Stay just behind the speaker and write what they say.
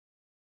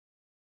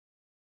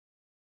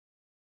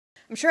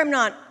I'm sure I'm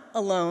not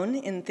alone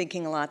in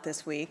thinking a lot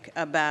this week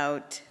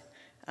about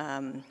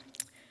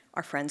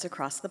our friends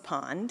across the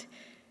pond.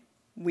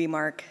 We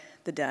mark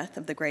the death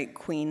of the great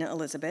Queen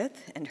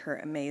Elizabeth and her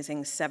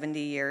amazing 70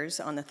 years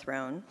on the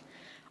throne.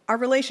 Our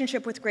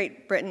relationship with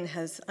Great Britain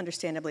has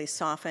understandably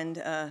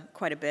softened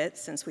quite a bit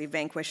since we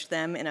vanquished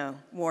them in a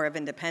war of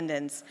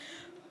independence,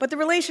 but the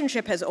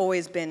relationship has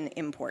always been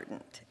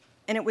important.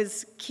 And it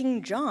was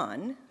King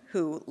John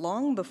who,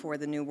 long before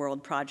the New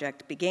World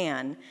Project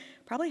began,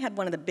 probably had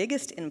one of the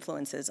biggest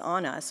influences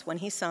on us when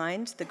he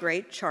signed the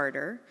Great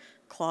Charter,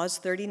 Clause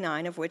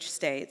 39 of which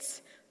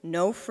states,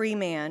 "No free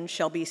man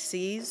shall be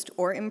seized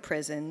or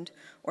imprisoned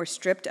or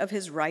stripped of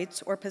his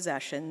rights or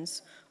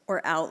possessions or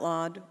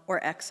outlawed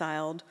or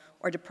exiled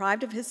or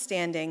deprived of his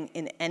standing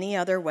in any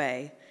other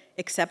way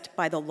except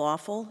by the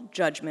lawful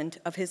judgment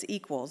of his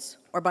equals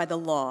or by the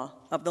law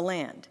of the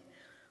land."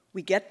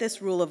 We get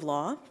this rule of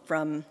law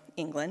from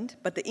England,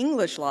 but the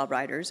English law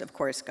writers, of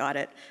course, got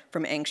it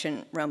from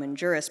ancient Roman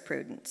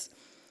jurisprudence.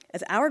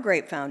 As our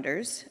great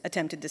founders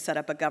attempted to set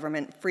up a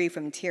government free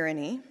from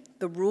tyranny,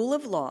 the rule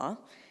of law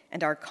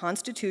and our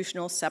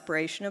constitutional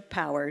separation of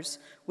powers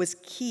was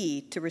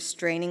key to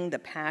restraining the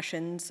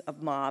passions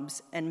of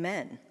mobs and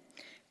men.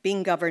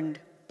 Being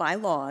governed by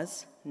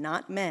laws,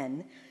 not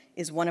men,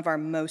 is one of our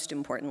most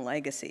important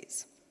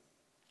legacies.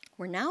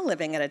 We're now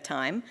living at a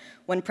time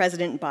when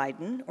President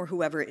Biden, or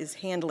whoever is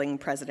handling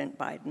President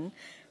Biden,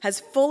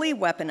 has fully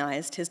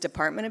weaponized his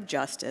Department of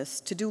Justice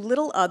to do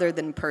little other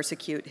than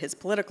persecute his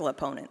political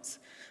opponents,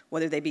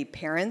 whether they be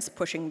parents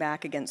pushing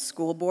back against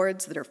school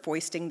boards that are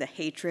foisting the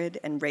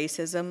hatred and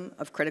racism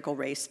of critical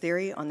race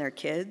theory on their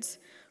kids,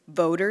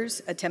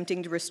 voters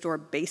attempting to restore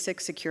basic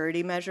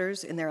security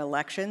measures in their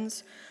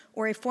elections,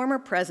 or a former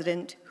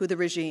president who the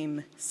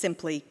regime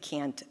simply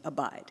can't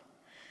abide.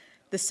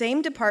 The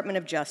same Department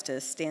of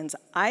Justice stands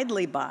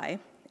idly by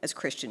as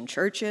Christian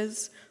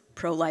churches,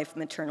 pro-life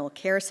maternal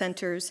care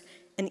centers,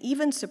 and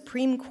even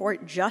Supreme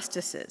Court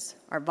justices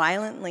are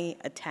violently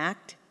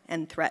attacked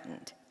and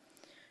threatened.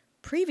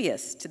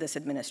 Previous to this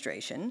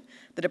administration,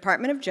 the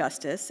Department of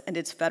Justice and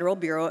its Federal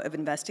Bureau of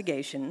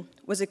Investigation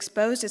was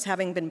exposed as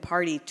having been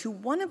party to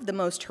one of the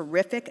most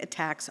horrific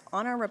attacks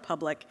on our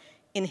republic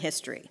in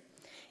history.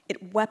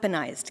 It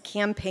weaponized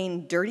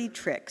campaign dirty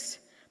tricks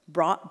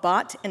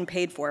bought and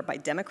paid for by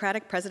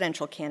Democratic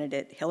presidential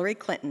candidate Hillary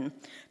Clinton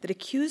that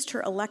accused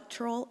her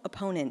electoral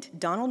opponent,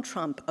 Donald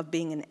Trump, of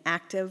being an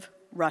active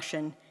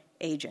Russian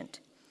agent.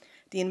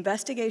 The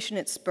investigation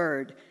it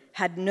spurred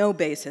had no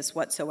basis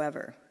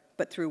whatsoever,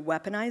 but through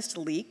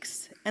weaponized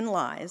leaks and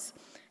lies,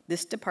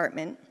 this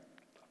department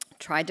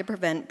tried to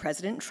prevent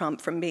President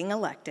Trump from being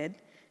elected,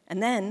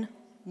 and then,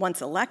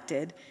 once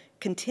elected,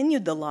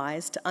 continued the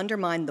lies to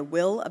undermine the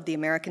will of the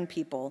American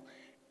people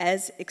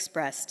as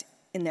expressed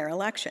in their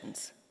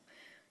elections.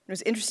 It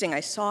was interesting, I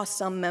saw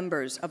some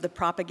members of the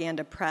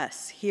propaganda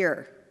press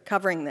here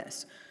covering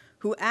this,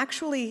 who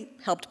actually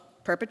helped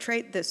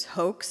perpetrate this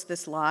hoax,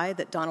 this lie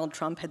that Donald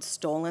Trump had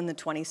stolen the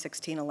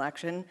 2016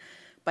 election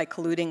by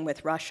colluding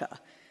with Russia.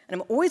 And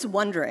I'm always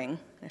wondering,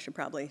 I should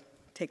probably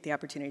take the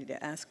opportunity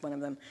to ask one of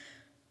them,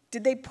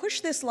 did they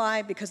push this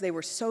lie because they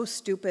were so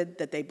stupid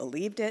that they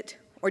believed it,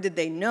 or did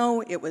they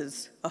know it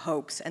was a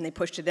hoax and they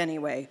pushed it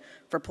anyway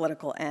for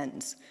political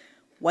ends?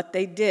 What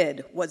they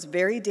did was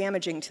very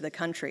damaging to the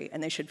country,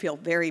 and they should feel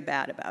very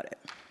bad about it.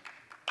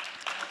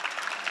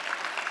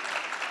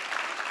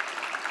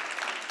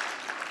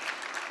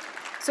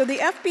 So the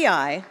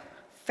FBI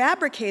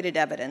fabricated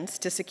evidence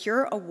to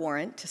secure a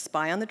warrant to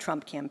spy on the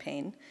Trump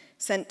campaign,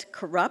 sent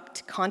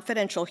corrupt,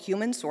 confidential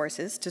human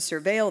sources to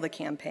surveil the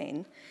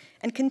campaign,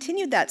 and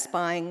continued that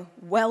spying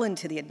well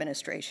into the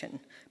administration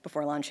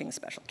before launching a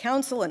special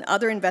counsel and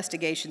other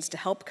investigations to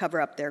help cover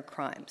up their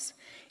crimes.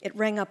 It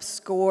rang up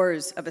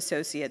scores of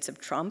associates of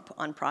Trump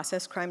on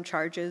process crime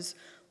charges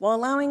while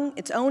allowing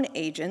its own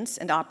agents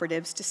and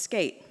operatives to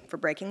skate for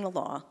breaking the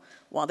law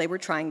while they were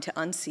trying to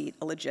unseat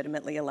a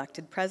legitimately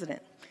elected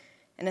president.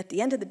 And at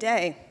the end of the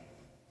day,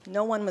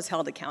 no one was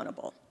held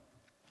accountable.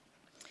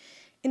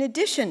 In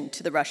addition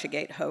to the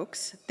Russiagate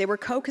hoax, they were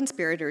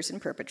co-conspirators in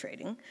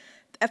perpetrating.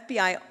 The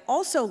FBI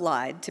also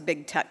lied to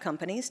big tech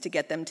companies to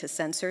get them to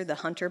censor the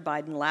Hunter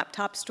Biden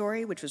laptop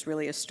story, which was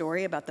really a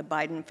story about the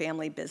Biden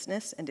family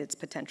business and its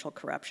potential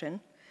corruption.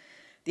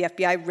 The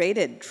FBI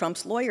raided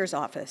Trump's lawyer's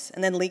office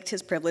and then leaked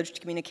his privileged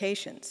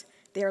communications.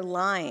 They're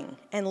lying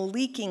and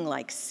leaking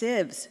like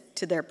sieves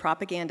to their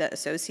propaganda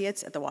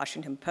associates at the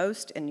Washington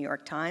Post and New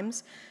York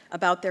Times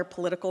about their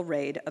political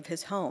raid of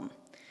his home.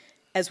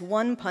 As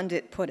one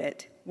pundit put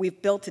it,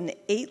 we've built an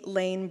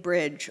 8-lane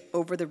bridge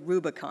over the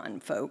Rubicon,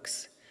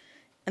 folks.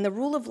 And the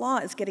rule of law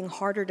is getting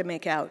harder to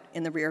make out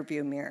in the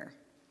rearview mirror.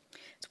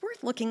 It's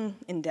worth looking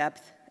in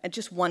depth at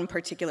just one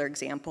particular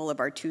example of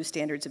our two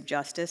standards of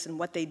justice and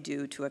what they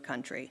do to a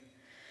country.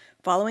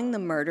 Following the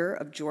murder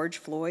of George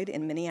Floyd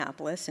in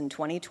Minneapolis in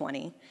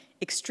 2020,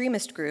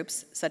 extremist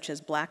groups such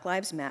as Black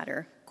Lives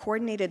Matter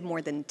coordinated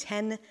more than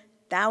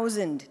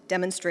 10,000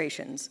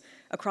 demonstrations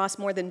across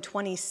more than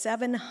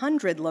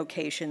 2,700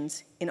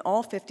 locations in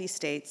all 50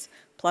 states,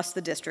 plus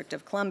the District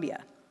of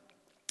Columbia.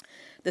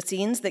 The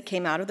scenes that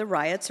came out of the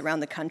riots around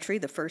the country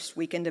the first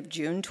weekend of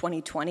June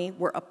 2020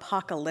 were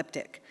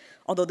apocalyptic,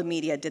 although the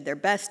media did their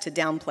best to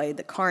downplay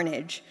the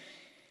carnage.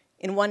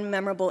 In one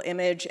memorable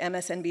image,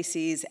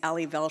 MSNBC's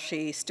Ali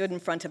Velshi stood in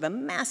front of a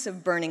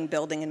massive burning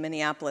building in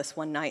Minneapolis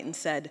one night and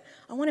said,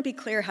 "I want to be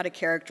clear how to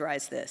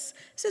characterize this.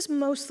 This is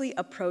mostly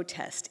a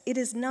protest. It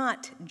is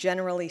not,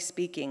 generally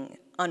speaking,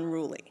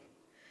 unruly."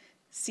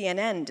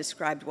 CNN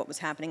described what was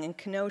happening in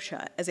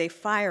Kenosha as a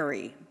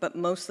fiery but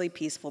mostly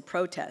peaceful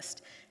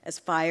protest, as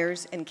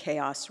fires and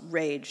chaos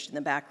raged in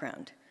the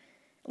background.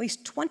 At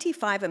least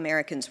 25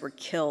 Americans were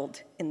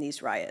killed in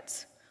these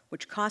riots,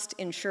 which cost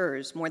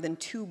insurers more than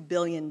 $2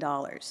 billion,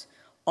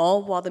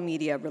 all while the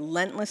media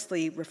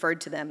relentlessly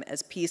referred to them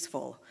as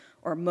peaceful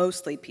or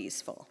mostly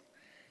peaceful.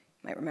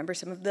 You might remember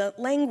some of the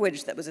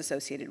language that was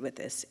associated with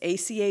this.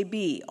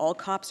 ACAB, all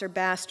cops are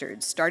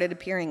bastards, started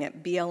appearing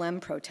at BLM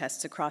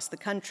protests across the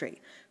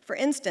country. For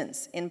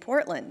instance, in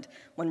Portland,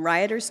 when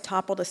rioters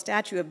toppled a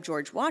statue of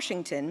George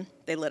Washington,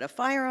 they lit a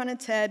fire on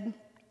its head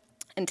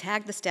and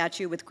tagged the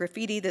statue with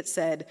graffiti that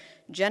said,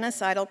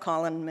 "Genocidal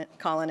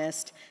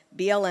colonist,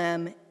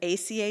 BLM,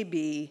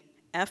 ACAB,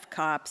 F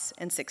cops,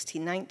 and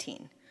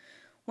 1619.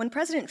 When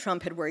President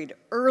Trump had worried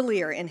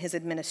earlier in his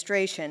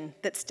administration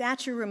that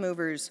statue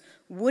removers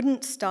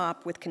wouldn't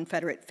stop with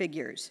Confederate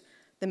figures,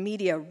 the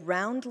media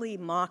roundly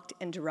mocked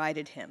and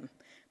derided him.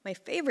 My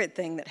favorite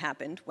thing that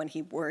happened when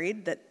he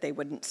worried that they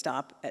wouldn't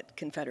stop at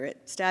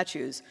Confederate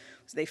statues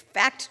was they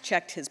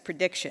fact-checked his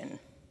prediction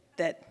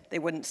that they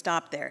wouldn't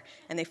stop there.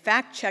 And they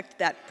fact-checked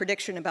that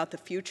prediction about the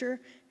future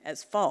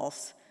as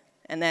false,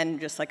 and then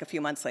just like a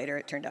few months later,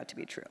 it turned out to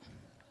be true.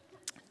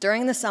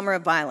 During the summer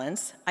of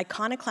violence,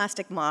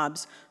 iconoclastic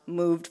mobs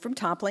moved from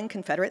toppling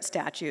Confederate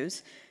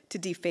statues to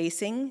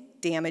defacing,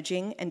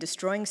 damaging, and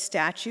destroying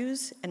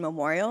statues and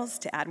memorials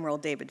to Admiral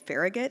David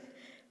Farragut,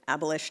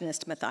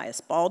 abolitionist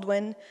Matthias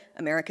Baldwin,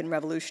 American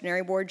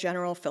Revolutionary War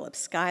General Philip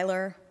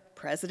Schuyler,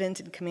 President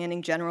and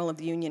Commanding General of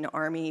the Union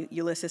Army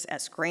Ulysses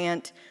S.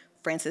 Grant,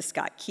 Francis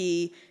Scott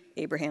Key,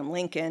 Abraham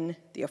Lincoln,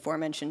 the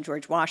aforementioned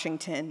George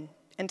Washington,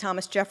 and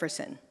Thomas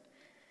Jefferson.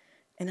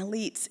 And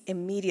elites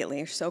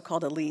immediately, or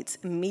so-called elites,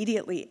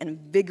 immediately and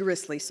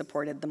vigorously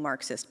supported the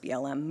Marxist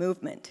BLM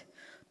movement.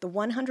 The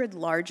 100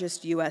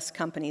 largest US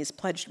companies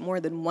pledged more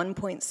than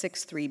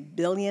 $1.63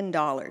 billion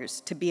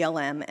to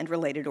BLM and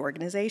related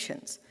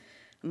organizations.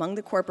 Among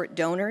the corporate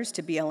donors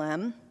to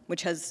BLM,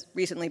 which has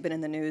recently been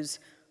in the news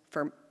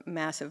for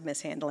massive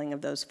mishandling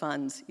of those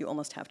funds, you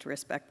almost have to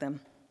respect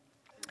them,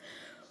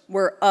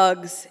 were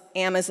Uggs,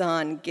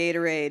 Amazon,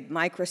 Gatorade,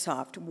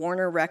 Microsoft,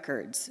 Warner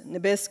Records,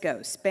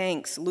 Nabisco,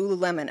 Spanx,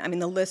 Lululemon. I mean,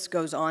 the list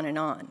goes on and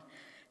on.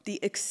 The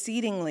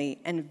exceedingly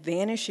and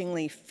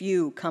vanishingly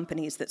few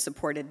companies that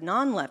supported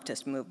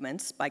non-leftist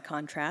movements, by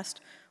contrast,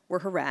 were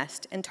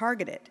harassed and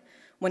targeted.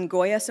 When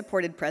Goya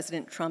supported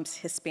President Trump's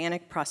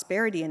Hispanic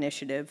Prosperity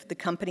Initiative, the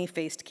company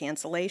faced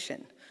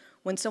cancellation.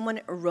 When someone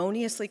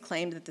erroneously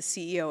claimed that the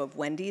CEO of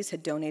Wendy's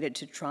had donated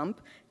to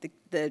Trump,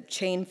 the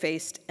chain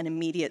faced an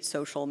immediate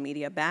social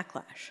media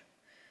backlash.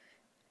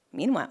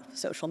 Meanwhile,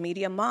 social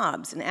media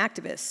mobs and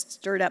activists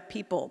stirred up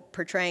people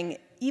portraying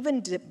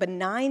even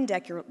benign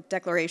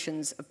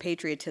declarations of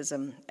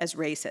patriotism as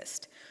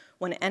racist.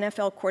 When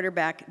NFL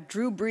quarterback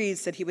Drew Brees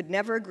said he would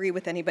never agree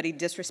with anybody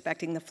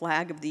disrespecting the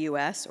flag of the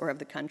US or of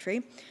the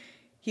country,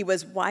 he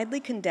was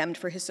widely condemned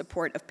for his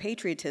support of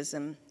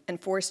patriotism and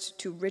forced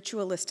to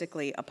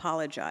ritualistically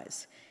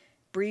apologize.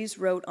 Brees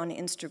wrote on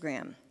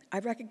Instagram, "I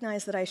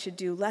recognize that I should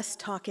do less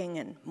talking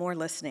and more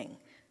listening."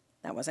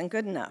 That wasn't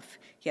good enough.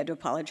 He had to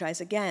apologize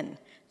again.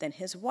 Then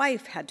his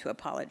wife had to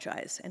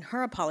apologize, and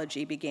her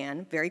apology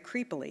began, very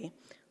creepily,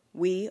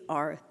 "We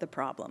are the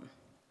problem."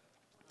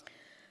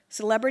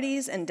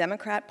 Celebrities and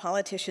Democrat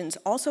politicians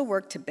also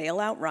worked to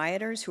bail out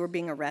rioters who were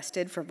being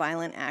arrested for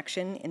violent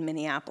action in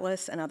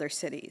Minneapolis and other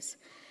cities.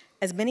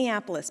 As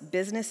Minneapolis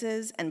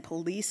businesses and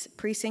police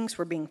precincts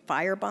were being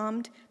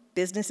firebombed,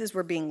 businesses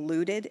were being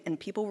looted, and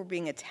people were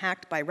being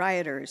attacked by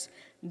rioters,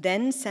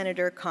 then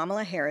Senator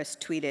Kamala Harris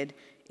tweeted,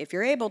 "If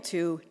you're able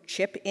to,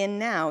 chip in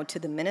now to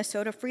the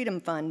Minnesota Freedom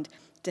Fund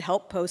to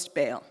help post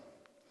bail."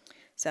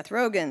 Seth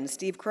Rogen,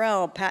 Steve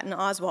Carell, Patton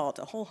Oswalt,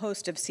 a whole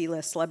host of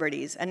C-list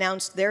celebrities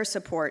announced their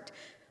support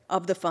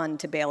of the fund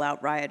to bail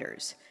out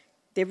rioters.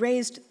 They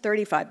raised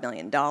 $35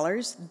 million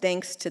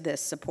thanks to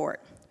this support.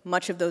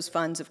 Much of those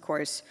funds, of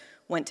course,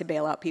 went to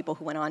bail out people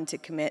who went out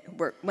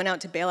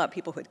to bail out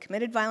people who had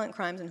committed violent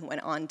crimes and who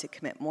went on to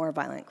commit more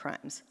violent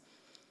crimes.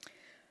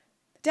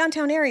 The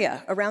downtown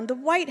area around the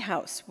White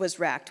House was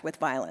racked with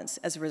violence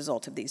as a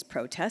result of these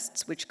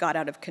protests, which got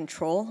out of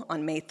control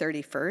on May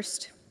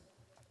 31st.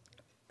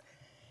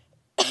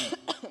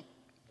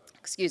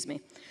 Excuse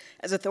me,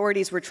 as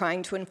authorities were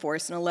trying to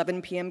enforce an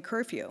 11 p.m.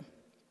 curfew.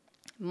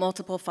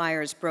 Multiple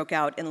fires broke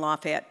out in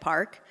Lafayette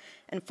Park,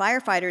 and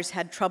firefighters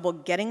had trouble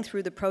getting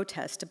through the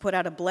protest to put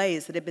out a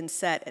blaze that had been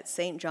set at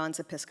St. John's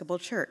Episcopal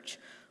Church,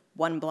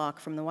 1 block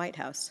from the White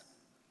House.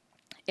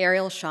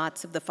 Aerial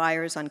shots of the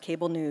fires on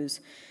cable news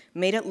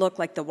made it look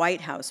like the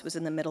White House was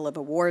in the middle of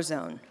a war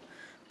zone.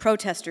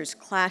 Protesters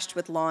clashed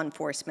with law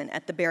enforcement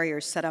at the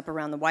barriers set up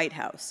around the White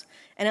House,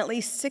 and at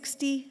least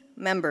 60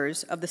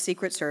 members of the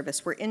Secret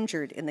Service were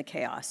injured in the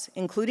chaos,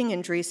 including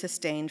injuries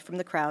sustained from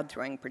the crowd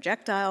throwing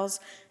projectiles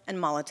and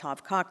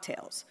Molotov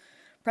cocktails.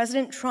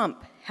 President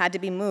Trump had to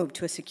be moved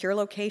to a secure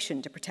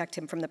location to protect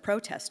him from the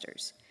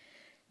protesters.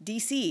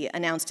 D.C.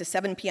 announced a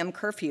 7 p.m.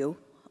 curfew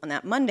on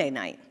that Monday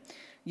night.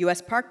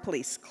 U.S. Park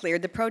Police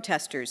cleared the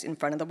protesters in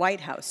front of the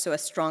White House so a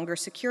stronger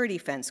security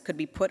fence could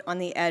be put on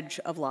the edge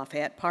of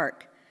Lafayette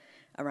Park.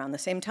 Around the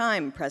same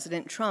time,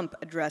 President Trump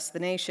addressed the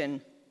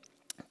nation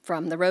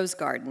from the Rose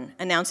Garden,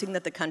 announcing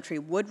that the country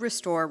would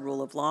restore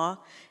rule of law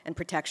and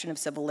protection of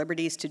civil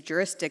liberties to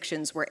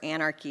jurisdictions where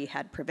anarchy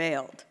had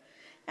prevailed.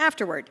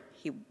 Afterward,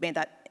 he made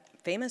that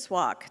famous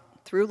walk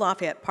through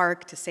Lafayette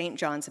Park to St.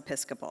 John's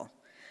Episcopal.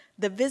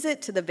 The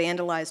visit to the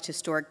vandalized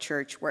historic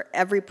church where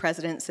every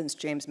president since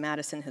James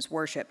Madison has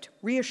worshiped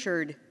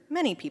reassured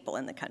many people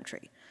in the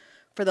country.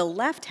 For the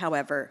left,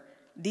 however,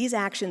 these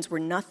actions were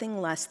nothing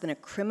less than a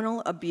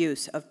criminal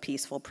abuse of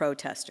peaceful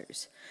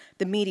protesters.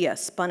 The media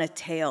spun a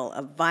tale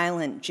of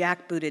violent,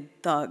 jackbooted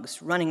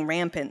thugs running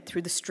rampant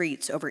through the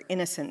streets over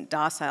innocent,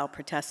 docile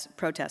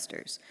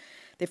protesters.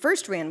 They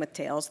first ran with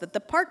tales that the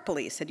Park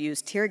Police had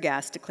used tear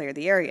gas to clear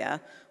the area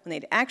when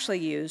they'd actually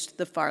used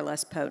the far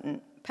less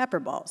potent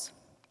pepper balls.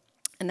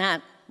 And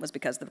that was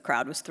because the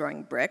crowd was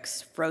throwing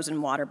bricks,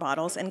 frozen water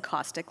bottles, and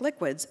caustic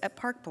liquids at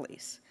Park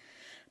Police.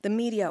 The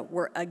media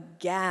were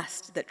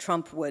aghast that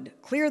Trump would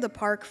clear the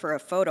park for a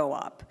photo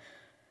op.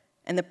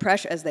 And the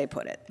pressure, as they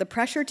put it, the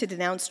pressure to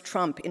denounce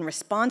Trump in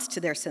response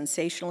to their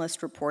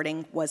sensationalist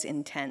reporting was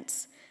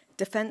intense.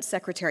 Defense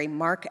Secretary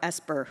Mark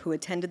Esper, who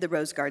attended the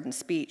Rose Garden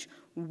speech,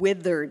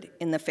 withered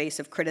in the face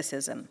of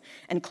criticism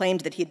and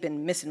claimed that he'd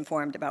been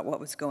misinformed about what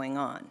was going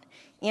on.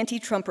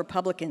 Anti-Trump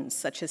Republicans,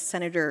 such as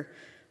Senator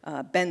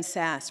Ben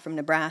Sasse from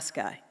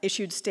Nebraska,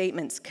 issued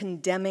statements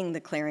condemning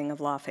the clearing of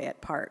Lafayette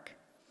Park.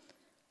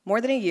 More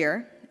than a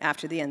year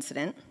after the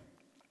incident,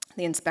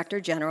 the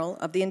Inspector General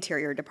of the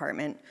Interior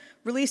Department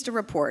released a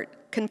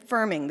report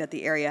confirming that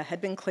the area had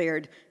been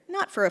cleared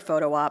not for a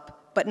photo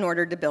op, but in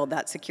order to build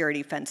that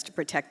security fence to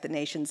protect the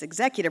nation's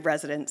executive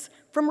residence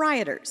from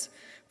rioters.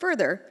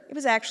 Further, it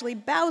was actually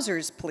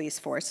Bowser's police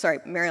force,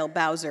 Muriel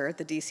Bowser,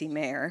 the DC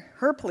mayor,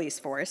 her police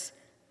force,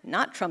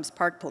 not Trump's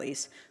Park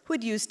Police, who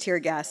had used tear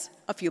gas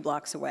a few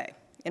blocks away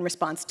in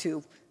response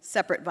to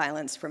separate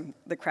violence from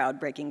the crowd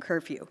breaking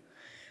curfew.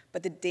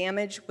 But the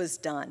damage was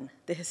done.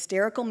 The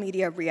hysterical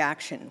media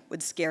reaction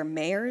would scare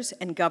mayors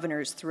and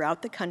governors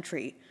throughout the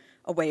country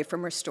away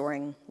from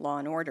restoring law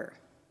and order.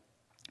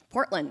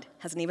 Portland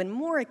has an even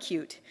more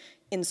acute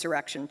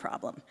insurrection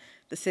problem.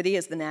 The city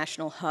is the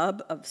national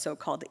hub of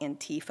so-called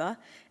Antifa,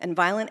 and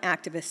violent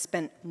activists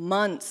spent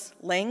months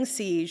laying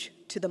siege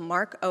to the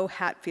Mark O.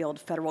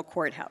 Hatfield Federal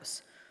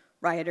Courthouse.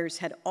 Rioters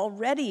had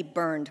already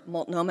burned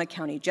Multnomah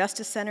County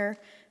Justice Center,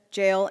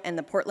 jail, and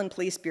the Portland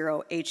Police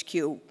Bureau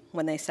HQ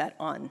when they set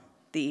on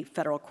the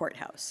federal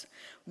courthouse.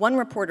 One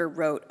reporter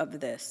wrote of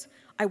this,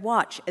 "I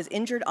watch as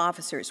injured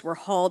officers were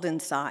hauled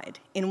inside.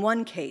 In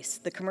one case,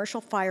 the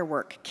commercial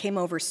firework came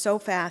over so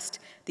fast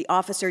the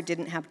officer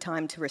didn't have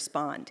time to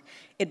respond.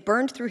 It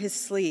burned through his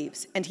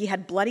sleeves, and he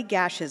had bloody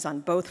gashes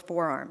on both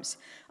forearms.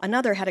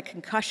 Another had a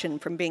concussion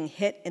from being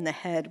hit in the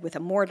head with a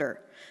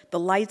mortar. The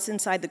lights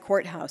inside the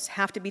courthouse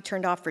have to be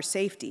turned off for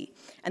safety,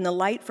 and the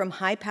light from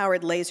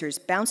high-powered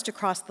lasers bounced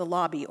across the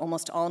lobby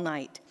almost all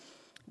night.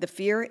 The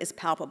fear is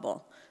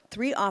palpable.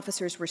 3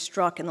 officers were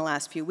struck in the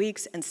last few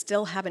weeks and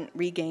still haven't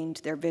regained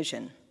their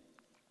vision."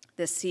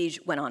 This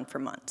siege went on for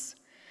months.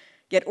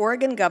 Yet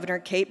Oregon Governor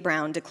Kate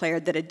Brown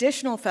declared that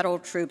additional federal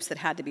troops that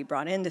had to be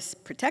brought in to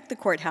protect the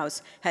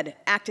courthouse had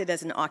acted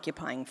as an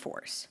occupying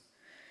force.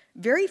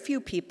 Very few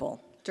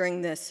people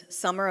during this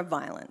summer of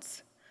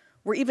violence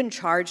were even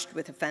charged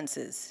with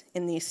offenses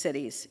in these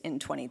cities in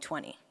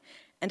 2020.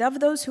 And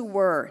of those who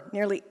were,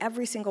 nearly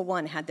every single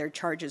one had their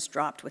charges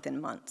dropped within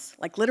months.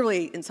 Like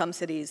literally in some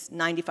cities,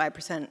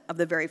 95% of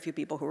the very few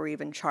people who were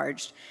even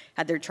charged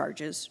had their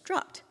charges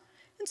dropped.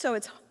 And so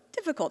it's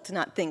difficult to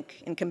not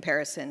think in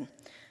comparison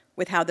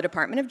with how the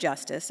Department of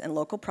Justice and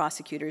local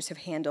prosecutors have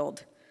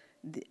handled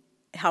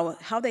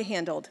how they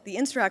handled the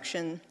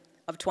insurrection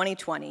of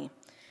 2020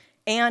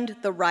 and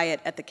the riot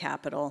at the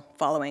Capitol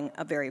following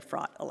a very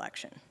fraught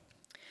election.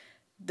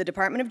 The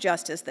Department of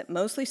Justice that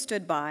mostly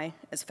stood by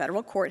as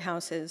federal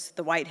courthouses,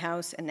 the White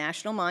House, and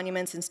national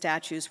monuments and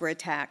statues were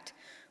attacked,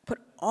 put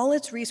all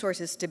its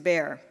resources to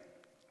bear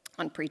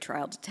on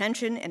pretrial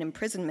detention and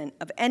imprisonment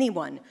of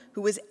anyone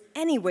who was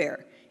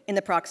anywhere in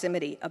the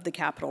proximity of the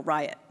Capitol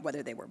riot,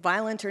 whether they were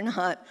violent or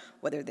not,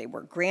 whether they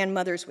were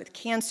grandmothers with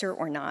cancer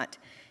or not.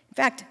 In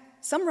fact,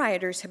 some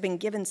rioters have been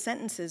given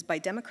sentences by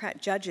Democrat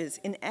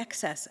judges in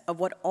excess of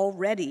what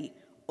already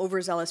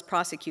overzealous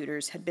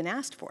prosecutors had been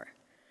asked for.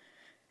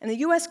 And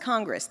the US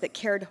Congress that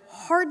cared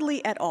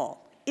hardly at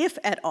all, if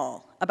at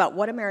all, about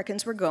what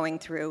Americans were going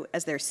through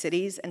as their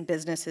cities and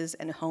businesses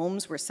and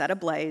homes were set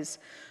ablaze,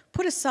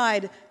 put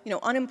aside,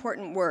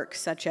 unimportant work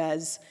such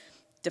as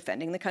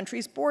defending the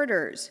country's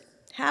borders,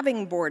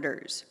 having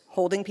borders,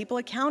 holding people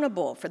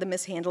accountable for the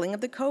mishandling of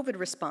the COVID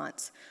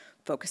response,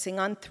 focusing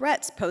on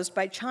threats posed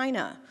by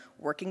China,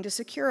 working to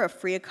secure a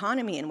free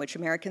economy in which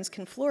Americans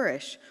can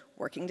flourish,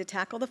 working to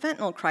tackle the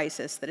fentanyl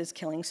crisis that is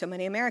killing so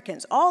many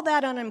Americans. All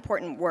that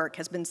unimportant work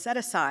has been set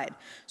aside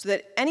so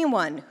that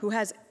anyone who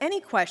has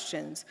any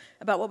questions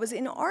about what was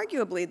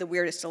inarguably the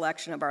weirdest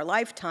election of our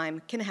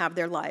lifetime can have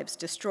their lives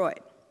destroyed.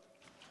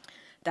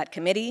 That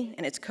committee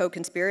and its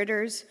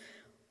co-conspirators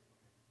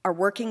are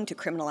working to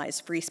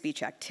criminalize free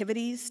speech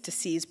activities, to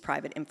seize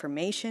private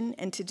information,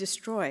 and to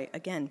destroy,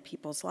 again,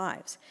 people's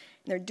lives.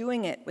 And they're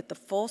doing it with the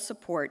full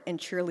support and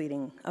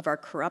cheerleading of our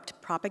corrupt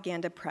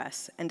propaganda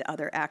press and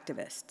other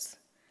activists.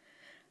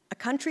 A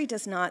country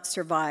does not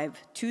survive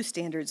two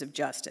standards of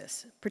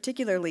justice,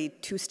 particularly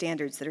two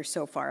standards that are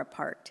so far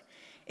apart.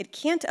 It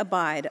can't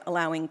abide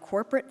allowing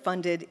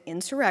corporate-funded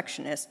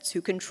insurrectionists who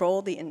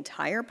control the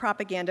entire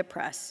propaganda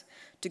press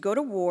to go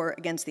to war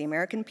against the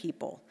American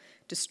people,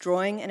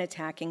 destroying and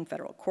attacking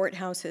federal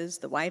courthouses,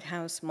 the White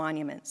House,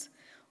 monuments,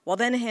 while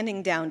then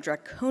handing down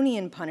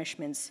draconian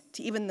punishments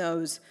to even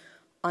those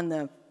on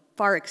the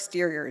far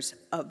exteriors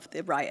of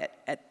the riot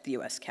at the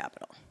US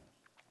Capitol.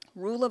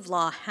 Rule of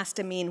law has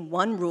to mean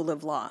one rule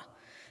of law,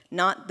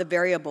 not the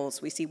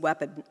variables we see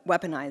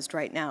weaponized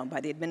right now by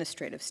the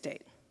administrative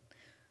state.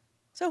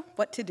 So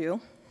what to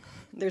do?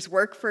 There's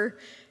work for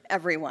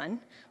everyone,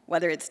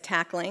 whether it's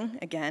tackling,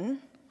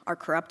 again, our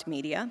corrupt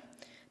media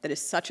that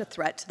is such a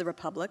threat to the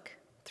Republic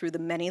through the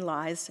many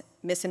lies,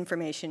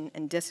 misinformation,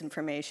 and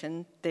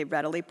disinformation they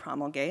readily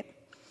promulgate.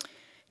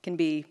 It can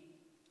be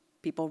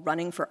people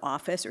running for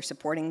office or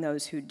supporting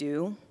those who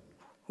do,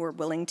 who are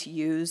willing to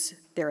use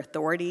their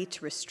authority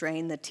to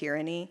restrain the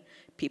tyranny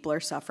people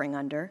are suffering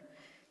under.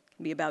 It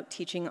can be about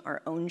teaching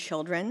our own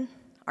children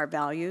our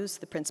values,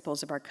 the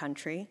principles of our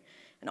country,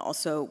 and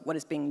also what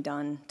is being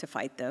done to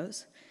fight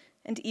those.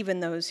 And even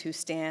those who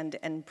stand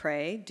and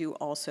pray do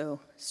also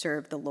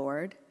serve the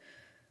Lord.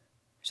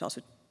 There's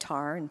also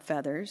tar and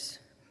feathers,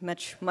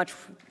 much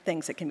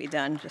things that can be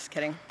done, just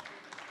kidding.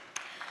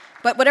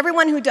 But what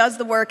everyone who does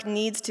the work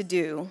needs to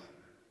do,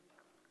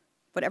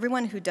 what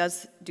everyone who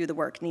does do the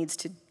work needs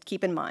to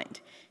keep in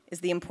mind is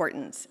the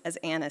importance, as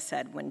Anna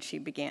said when she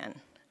began,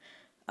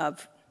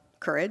 of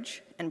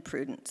courage and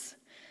prudence.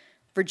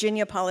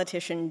 Virginia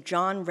politician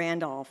John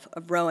Randolph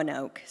of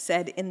Roanoke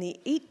said in the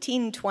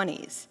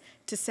 1820s,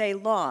 to say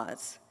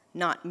laws,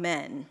 not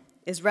men,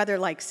 is rather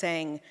like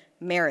saying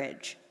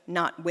marriage,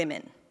 not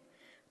women.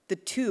 The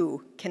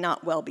two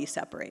cannot well be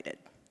separated.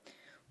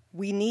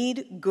 We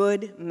need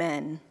good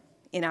men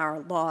in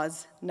our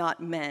laws,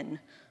 not men,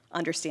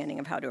 understanding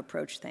of how to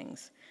approach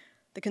things.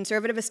 The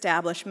conservative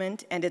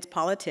establishment and its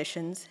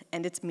politicians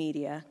and its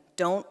media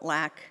don't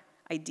lack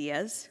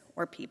ideas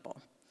or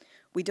people.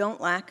 We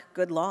don't lack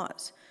good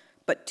laws,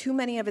 but too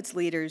many of its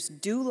leaders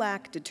do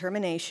lack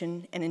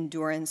determination and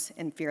endurance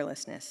and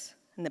fearlessness,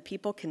 and the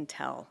people can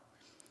tell.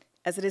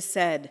 As it is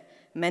said,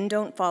 men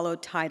don't follow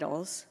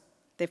titles,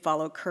 they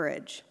follow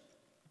courage.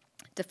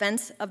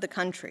 Defense of the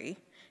country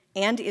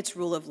and its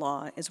rule of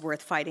law is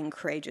worth fighting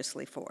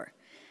courageously for.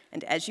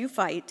 And as you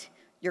fight,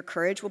 your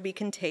courage will be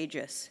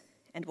contagious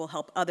and will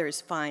help others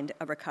find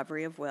a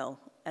recovery of will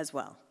as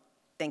well.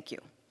 Thank you.